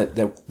shields that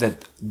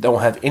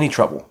don't have any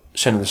trouble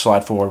sending the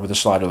slide forward with a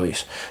slide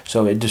release.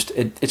 So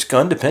it's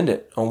gun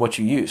dependent on what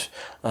you use.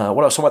 What I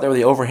was talking about there with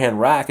the overhand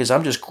rack is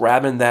I'm just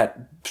grabbing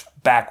that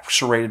back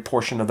serrated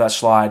portion of that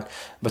slide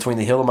between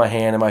the heel of my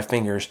hand and my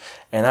fingers,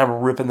 and I'm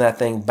ripping that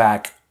thing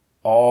back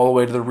all the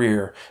way to the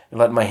rear and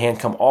letting my hand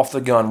come off the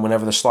gun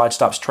whenever the slide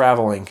stops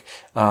traveling,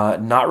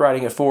 not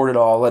riding it forward at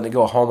all, letting it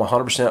go home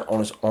 100%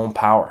 on its own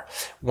power.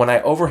 When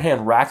I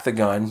overhand rack the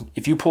gun,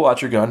 if you pull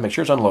out your gun, make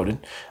sure it's unloaded.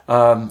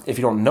 If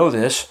you don't know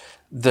this,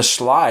 the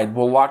slide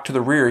will lock to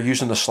the rear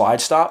using the slide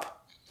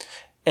stop,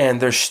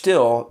 and there's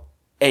still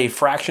a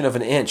fraction of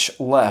an inch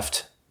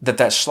left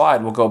that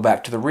slide will go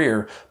back to the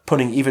rear,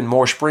 putting even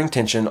more spring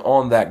tension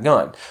on that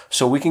gun.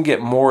 So we can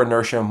get more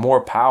inertia,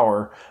 more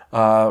power,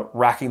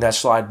 racking that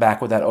slide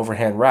back with that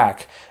overhand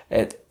rack,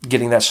 at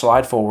getting that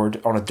slide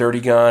forward on a dirty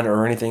gun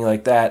or anything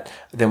like that,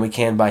 than we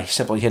can by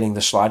simply hitting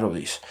the slide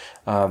release.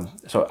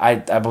 So I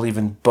believe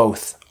in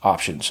both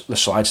options, the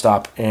slide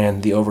stop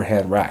and the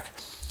overhand rack.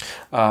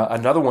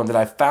 Another one that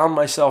I found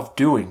myself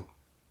doing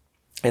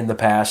in the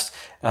past,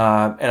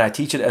 and I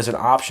teach it as an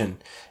option,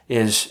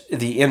 is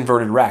the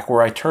inverted rack,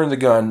 where I turn the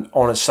gun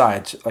on its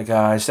sides. Like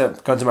I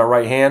set guns in my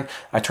right hand,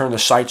 I turn the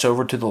sights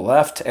over to the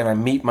left, and I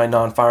meet my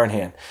non-firing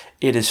hand.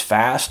 It is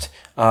fast.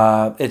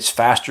 It's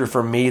faster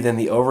for me than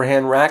the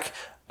overhand rack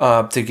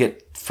to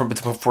get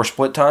for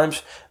split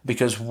times,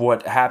 because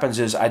what happens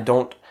is I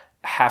don't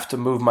have to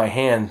move my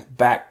hand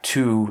back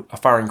to a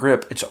firing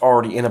grip. It's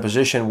already in a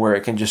position where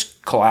it can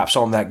just collapse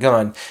on that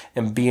gun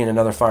and be in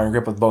another firing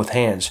grip with both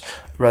hands,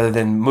 rather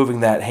than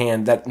moving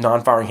that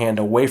non-firing hand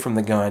away from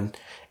the gun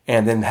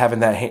and then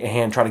having that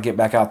hand try to get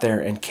back out there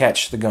and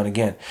catch the gun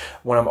again.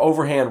 When I'm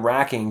overhand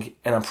racking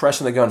and I'm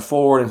pressing the gun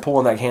forward and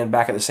pulling that hand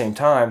back at the same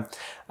time,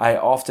 I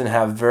often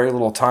have very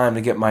little time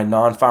to get my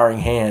non-firing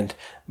hand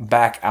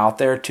back out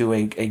there to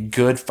a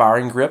good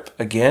firing grip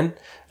again.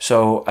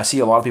 So I see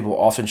a lot of people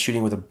often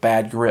shooting with a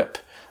bad grip,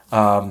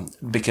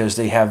 because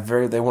they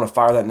want to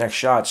fire that next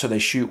shot, so they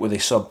shoot with a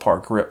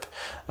subpar grip.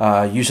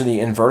 Using the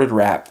inverted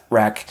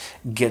rack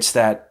gets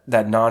that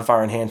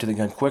non-firing hand to the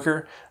gun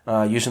quicker.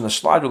 Using the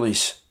slide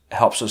release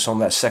helps us on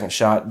that second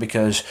shot,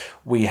 because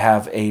we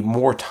have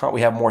more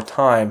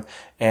time,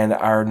 and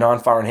our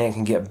non-firing hand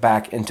can get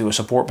back into a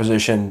support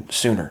position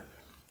sooner.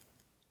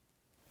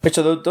 Right,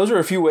 so those are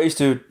a few ways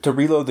to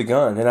reload the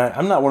gun, and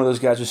I'm not one of those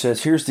guys who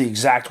says, here's the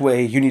exact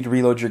way you need to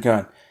reload your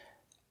gun.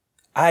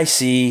 I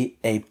see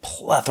a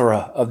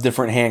plethora of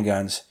different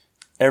handguns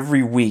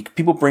every week.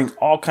 People bring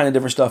all kind of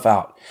different stuff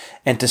out.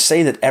 And to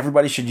say that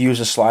everybody should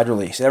use a slide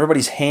release,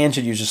 everybody's hand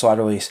should use a slide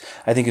release,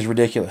 I think is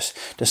ridiculous.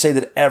 To say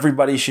that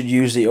everybody should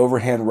use the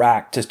overhand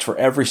rack for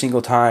every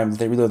single time that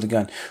they reload the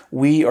gun.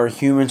 We are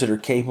humans that are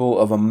capable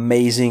of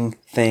amazing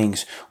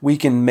things. We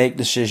can make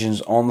decisions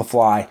on the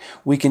fly.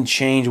 We can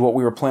change what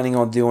we were planning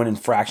on doing in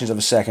fractions of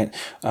a second.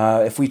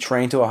 If we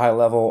train to a high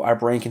level, our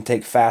brain can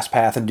take fast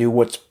path and do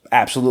what's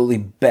absolutely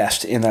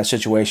best in that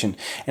situation.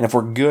 And if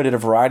we're good at a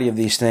variety of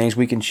these things,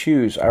 we can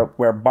choose,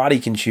 our body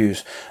can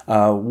choose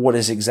what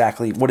is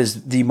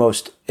the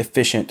most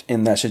efficient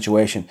in that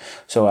situation.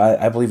 So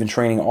I believe in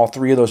training all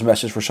three of those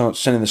methods for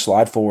sending the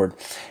slide forward.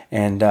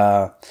 And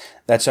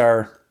that's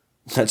our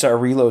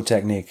reload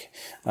technique.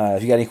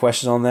 If you got any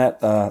questions on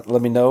that,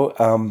 let me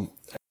know.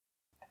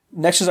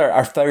 Next is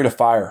our failure to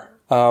fire.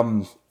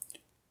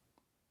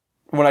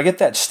 when I get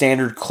that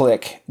standard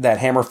click, that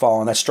hammer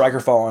falling, that striker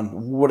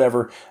falling,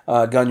 whatever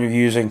gun you're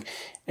using,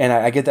 and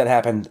I get that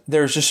happen,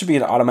 there's just should be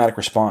an automatic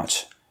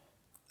response.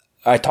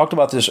 I talked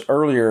about this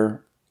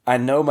earlier. I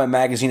know my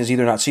magazine is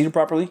either not seated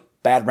properly,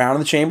 bad round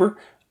in the chamber,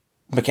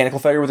 mechanical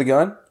failure with the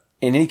gun.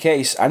 In any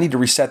case, I need to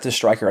reset this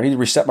striker. I need to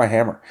reset my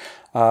hammer.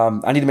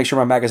 I need to make sure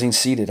my magazine's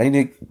seated. I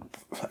need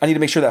to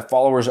make sure that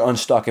follower is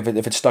unstuck if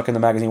it's stuck in the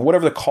magazine,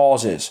 whatever the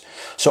cause is.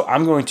 So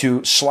I'm going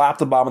to slap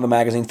the bottom of the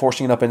magazine,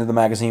 forcing it up into the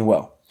magazine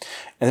well.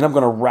 And then I'm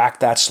going to rack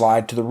that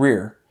slide to the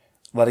rear,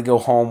 let it go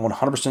home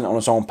 100% on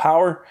its own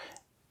power,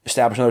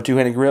 establish another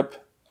two-handed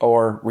grip,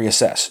 or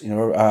reassess.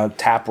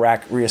 Tap,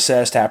 rack,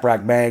 reassess, tap,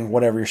 rack, bang,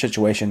 whatever your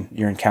situation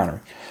you're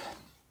encountering.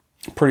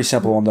 Pretty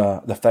simple on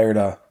the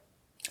failure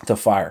to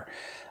fire.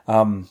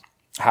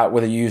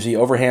 Whether you use the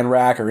overhand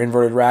rack or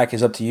inverted rack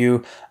is up to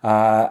you.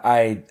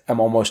 I am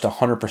almost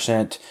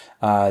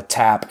 100%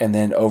 tap and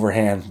then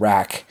overhand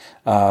rack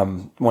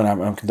when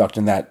I'm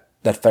conducting that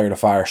failure to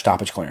fire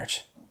stoppage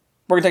clearance.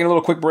 We're going to take a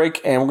little quick break,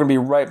 and we're going to be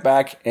right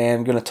back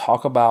and going to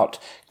talk about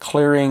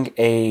clearing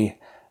a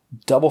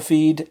double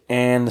feed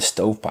and the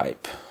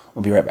stovepipe.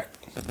 We'll be right back.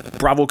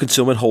 Bravo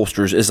Concealment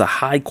Holsters is a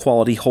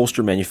high-quality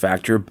holster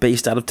manufacturer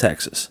based out of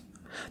Texas.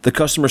 The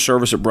customer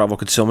service at Bravo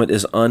Concealment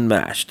is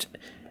unmatched.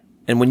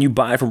 And when you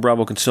buy from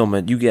Bravo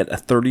Concealment, you get a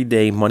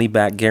 30-day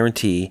money-back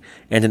guarantee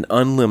and an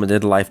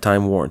unlimited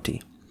lifetime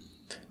warranty.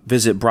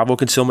 Visit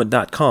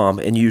bravoconcealment.com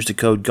and use the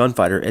code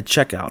GUNFIGHTER at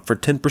checkout for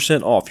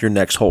 10% off your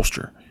next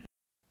holster.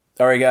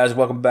 All right, guys,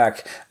 welcome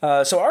back.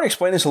 So I already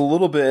explained this a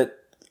little bit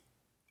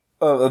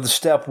of the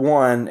step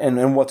one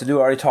and what to do.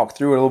 I already talked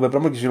through it a little bit, but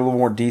I'm going to give you a little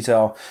more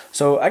detail.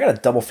 So I got a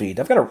double feed.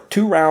 I've got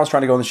 2 rounds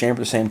trying to go in the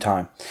chamber at the same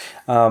time.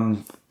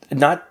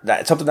 Not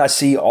something that I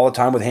see all the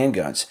time with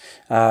handguns.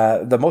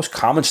 The most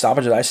common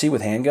stoppage that I see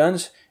with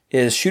handguns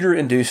is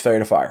shooter-induced failure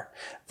to fire.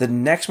 The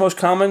next most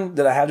common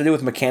that I have to do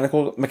with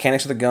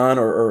mechanics of the gun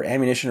or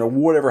ammunition or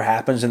whatever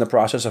happens in the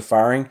process of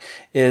firing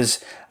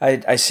is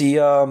I see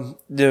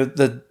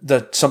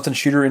the something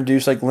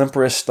shooter-induced like limp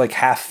wrist, like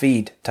half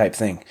feed type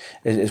thing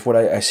is what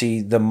I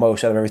see the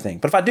most out of everything.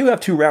 But if I do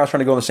have 2 rounds trying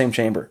to go in the same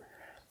chamber,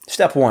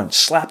 step 1,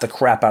 slap the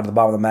crap out of the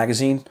bottom of the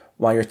magazine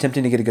while you're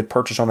attempting to get a good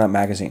purchase on that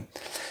magazine.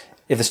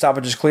 If the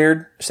stoppage is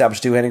cleared, establish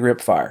two-handed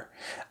grip, fire.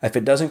 If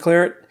it doesn't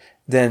clear it,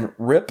 then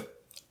rip,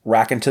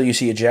 rack until you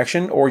see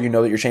ejection or you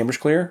know that your chamber's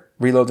clear,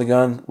 reload the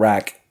gun,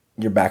 rack,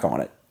 you're back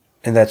on it.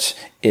 And that's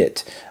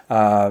it.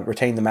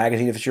 Retain the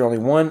magazine if it's your only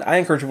one. I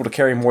encourage people to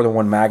carry more than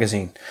one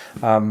magazine.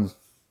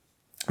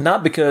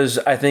 Not because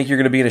I think you're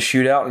going to be in a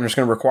shootout and it's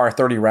going to require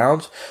 30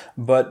 rounds,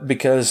 but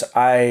because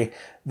the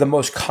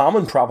most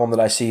common problem that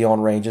I see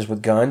on ranges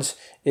with guns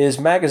is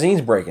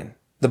magazines breaking.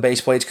 The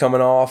base plate's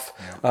coming off,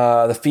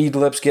 the feed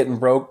lips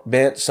getting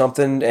bent,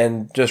 something,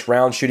 and just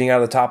rounds shooting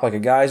out of the top like a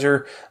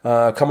geyser,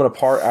 coming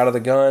apart out of the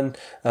gun.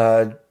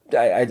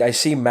 I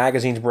see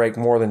magazines break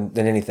more than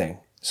anything.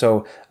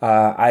 So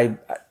I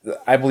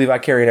believe I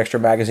carry an extra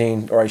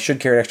magazine, or I should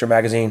carry an extra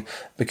magazine,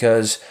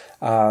 because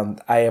I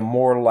am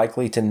more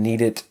likely to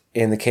need it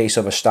in the case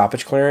of a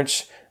stoppage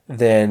clearance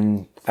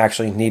than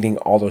actually needing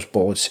all those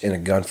bullets in a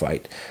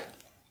gunfight.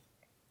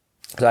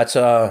 That's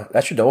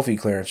your double feed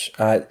clearance.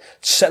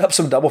 Set up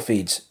some double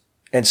feeds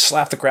and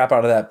slap the crap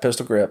out of that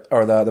pistol grip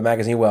or the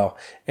magazine well,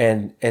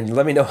 and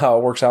let me know how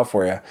it works out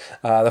for you.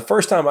 The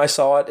first time I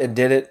saw it and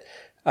did it,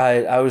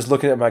 I was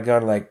looking at my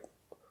gun like,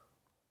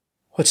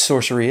 what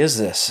sorcery is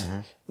this? Mm-hmm.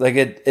 Like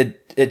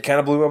it kind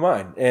of blew my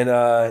mind,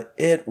 and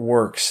it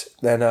works.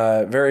 And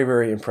very,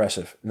 very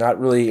impressive. Not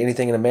really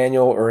anything in a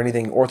manual or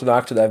anything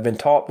orthodox that I've been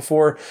taught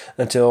before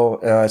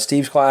until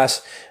Steve's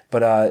class,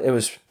 but it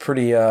was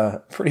pretty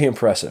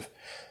impressive.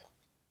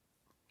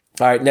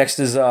 All right, next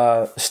is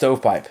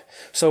stovepipe.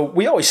 So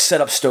we always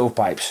set up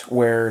stovepipes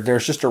where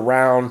there's just a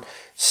round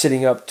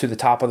sitting up to the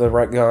top of the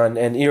right gun,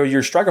 and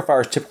your striker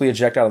fires typically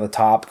eject out of the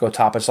top, go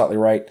top and slightly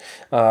right.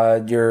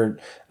 Your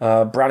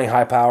Browning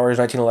high powers,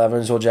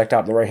 1911s will eject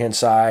out to the right hand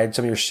side.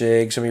 Some of your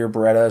SIGs, some of your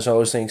Berettas, all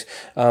those things.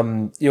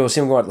 You'll see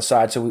them go out the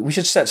side. So we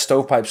should set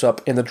stovepipes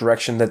up in the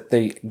direction that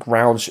the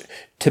rounds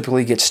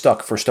typically get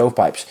stuck for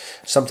stovepipes.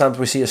 Sometimes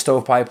we see a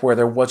stovepipe where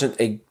there wasn't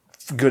a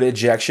good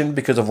ejection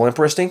because of limp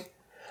wristing.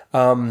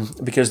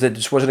 Because there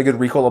just wasn't a good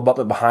recoil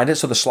abutment behind it,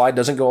 so the slide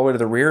doesn't go all the way to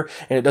the rear,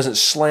 and it doesn't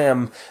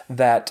slam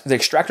that. The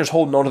extractor's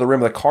holding onto the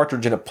rim of the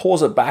cartridge, and it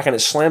pulls it back, and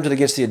it slams it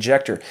against the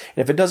ejector. And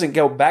if it doesn't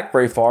go back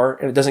very far,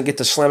 and it doesn't get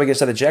to slam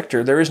against that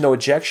ejector, there is no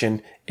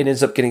ejection. It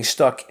ends up getting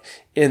stuck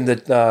in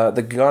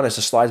the gun as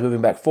the slide's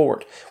moving back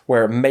forward,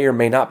 where it may or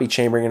may not be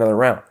chambering another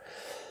round.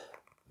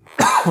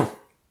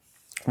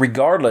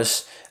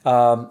 Regardless,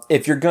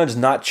 if your gun's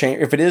not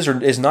if it is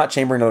or is not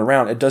chambering another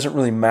round, it doesn't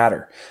really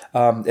matter.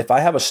 If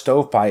I have a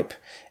stovepipe,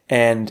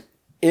 and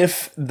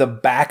if the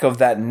back of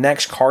that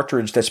next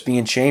cartridge that's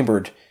being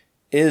chambered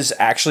is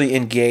actually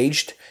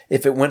engaged,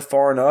 if it went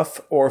far enough,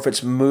 or if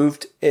it's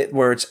moved it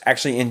where it's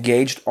actually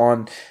engaged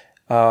on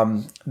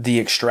the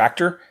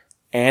extractor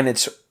and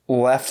it's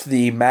left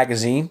the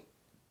magazine,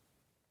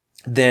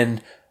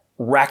 then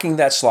racking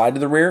that slide to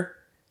the rear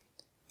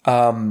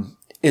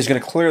is going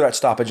to clear that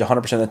stoppage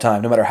 100% of the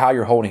time, no matter how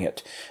you're holding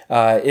it,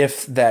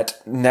 if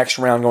that next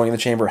round going in the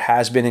chamber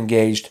has been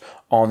engaged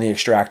on the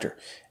extractor.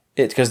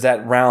 Because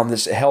that round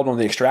that's held on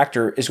the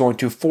extractor is going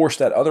to force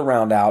that other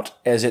round out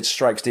as it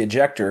strikes the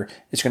ejector.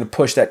 It's going to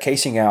push that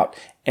casing out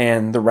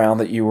and the round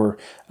that you were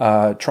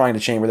trying to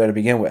chamber there to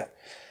begin with.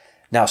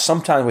 Now,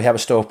 sometimes we have a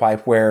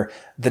stovepipe where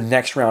the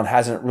next round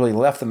hasn't really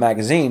left the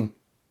magazine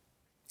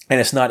and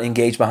it's not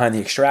engaged behind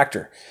the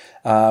extractor.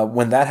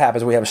 When that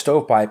happens, we have a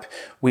stovepipe,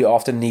 we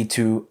often need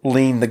to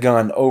lean the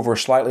gun over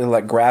slightly,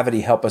 let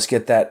gravity help us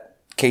get that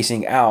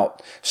casing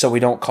out so we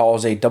don't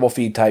cause a double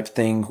feed type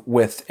thing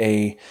with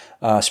a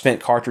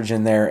spent cartridge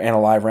in there and a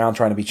live round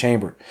trying to be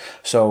chambered.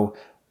 So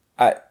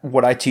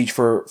what I teach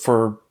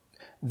for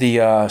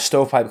the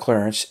stovepipe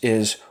clearance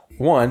is,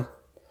 one,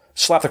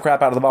 slap the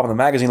crap out of the bottom of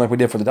the magazine like we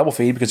did for the double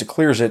feed because it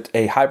clears it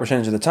a high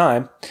percentage of the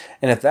time.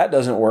 And if that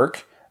doesn't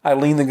work, I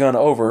lean the gun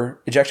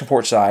over, ejection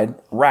port side,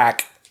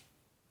 rack,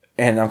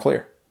 and I'm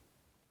clear.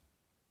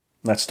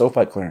 That's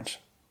stovepipe clearance.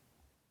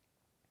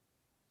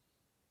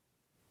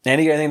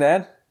 Andy, got anything to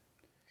add?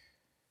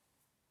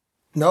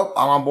 Nope,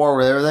 I'm on board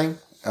with everything.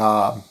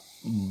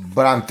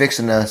 But I'm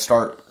fixing to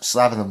start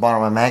slapping the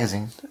bottom of my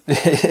magazine.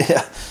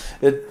 Yeah,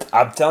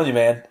 I'm telling you,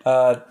 man.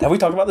 Have we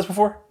talked about this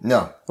before? No.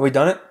 Have we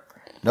done it?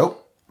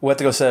 Nope. We'll have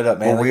to go set it up,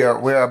 man. Well,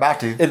 we are about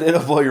to.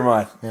 It'll blow your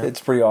mind. Yeah. It's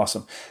pretty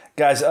awesome.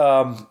 Guys,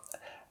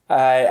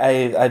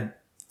 I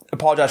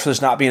apologize for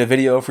this not being a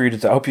video for you.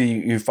 I hope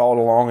you followed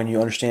along and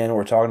you understand what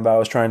we're talking about. I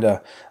was trying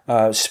to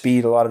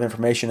speed a lot of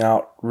information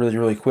out really,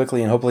 really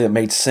quickly, and hopefully it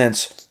made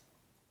sense.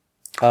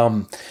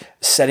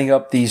 Setting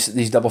up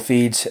these double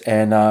feeds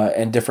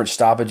and different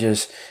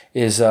stoppages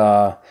is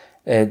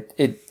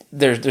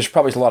there's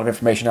probably a lot of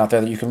information out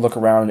there that you can look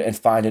around and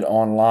find it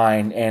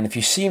online. And if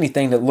you see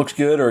anything that looks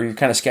good or you're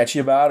kind of sketchy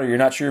about, or you're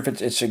not sure if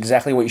it's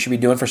exactly what you should be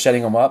doing for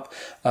setting them up,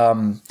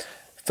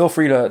 feel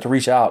free to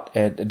reach out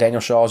at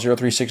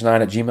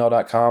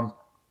danielshaw0369@gmail.com.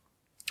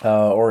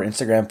 Or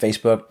Instagram,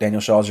 Facebook,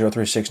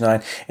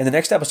 DanielShaw0369. In the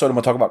next episode, I'm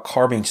going to talk about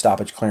carbine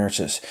stoppage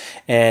clearances.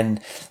 And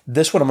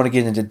this one, I'm going to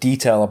get into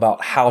detail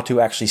about how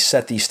to actually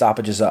set these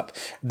stoppages up.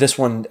 This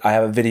one, I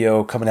have a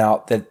video coming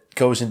out that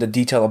goes into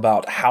detail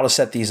about how to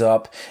set these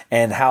up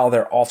and how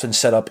they're often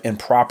set up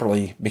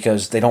improperly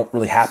because they don't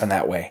really happen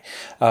that way.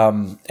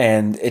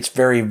 And it's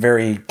very,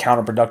 very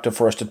counterproductive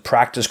for us to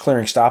practice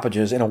clearing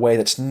stoppages in a way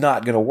that's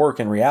not going to work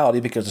in reality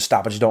because the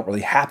stoppages don't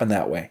really happen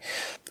that way.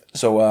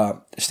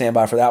 So stand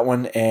by for that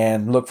one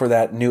and look for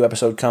that new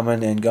episode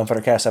coming in Gunfighter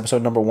Cast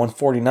episode number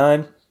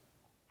 149.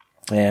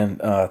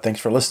 And thanks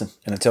for listening.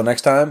 And until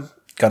next time,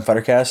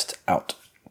 Gunfighter Cast out.